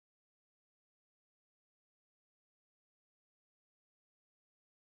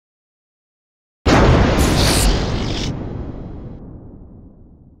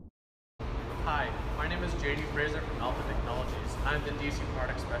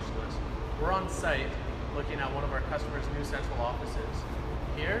specialist. We're on site looking at one of our customers' new central offices.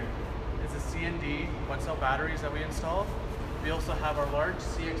 Here is the C&D one-cell batteries that we installed. We also have our large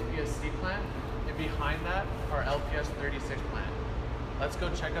CXPSC plant, and behind that, our LPS36 plant. Let's go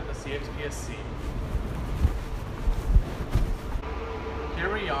check out the CXPSC.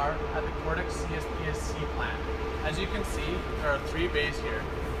 Here we are at the Cortex CXPSC plant. As you can see, there are 3 bays here,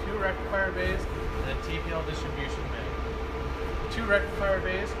 2 rectifier bays and a TPL distribution bay. The 2 rectifier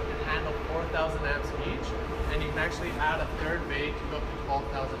bays can handle 4,000 amps each, and you can actually add a 3rd bay to go up to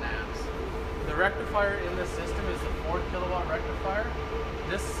 12,000 amps. The rectifier in this system is the 4 kilowatt rectifier.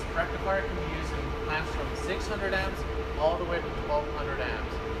 This rectifier can be used in plants from 600 amps all the way to 1200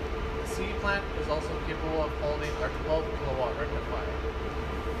 amps. The C plant is also capable of holding our 12 kilowatt rectifier.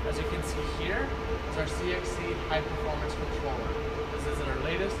 As you can see here is our CXC high performance controller. This is our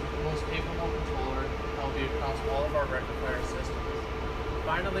latest, most capable controller that will be across all of our rectifier systems.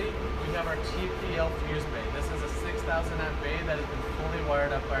 Finally, we have our TPL fuse bay. This is a 6,000 amp bay that has been fully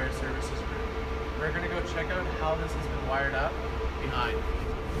wired up by our services group. We're going to go check out how this has been wired up behind.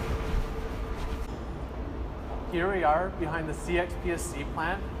 Here we are behind the CXPSC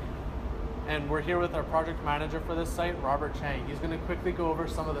plant, and we're here with our project manager for this site, Robert Chang. He's going to quickly go over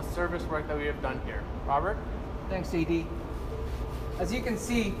some of the service work that we have done here. Robert? Thanks, AD. As you can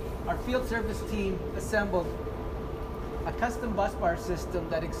see, our field service team assembled a custom bus bar system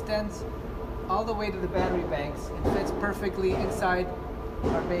that extends all the way to the battery banks and fits perfectly inside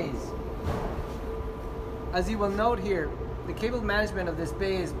our bays. As you will note here, the cable management of this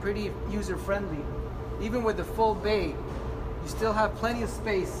bay is pretty user-friendly. Even with the full bay, you still have plenty of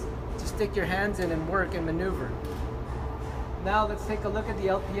space to stick your hands in and work and maneuver. Now let's take a look at the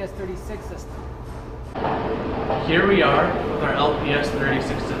LPS36 system. Here we are with our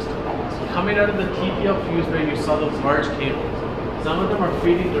LPS36 system. So coming out of the TPL fuse bay, you saw those large cables. Some of them are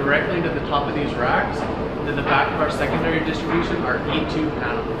feeding directly to the top of these racks, and in the back of our secondary distribution, our E2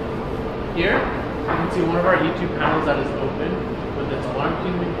 panel. Here, you can see one of our E2 panels that is open with its alarm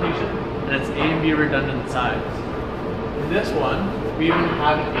communication and its A and B redundant sides. In this one, we even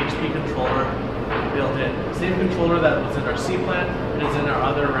have an HP controller built in. The same controller that was in our C plant and is in our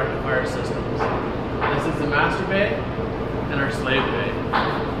other rectifier systems. This is the master bay and our slave bay.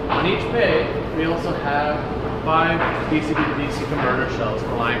 On each bay, we also have 5 DC to DC converter shells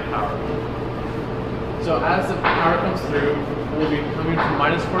for line power. So as the power comes through, it will be coming from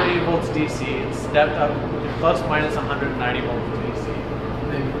minus 48 volts DC and stepped up to plus minus 190 volts DC.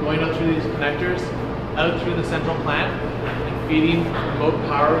 And then going out through these connectors, out through the central plant, and feeding remote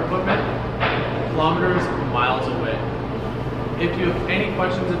power equipment kilometers or miles away. If you have any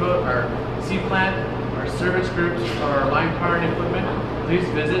questions about our C plant, our service groups, or our line power and equipment, please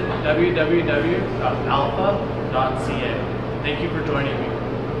visit www.alpha.ca. Thank you for joining me.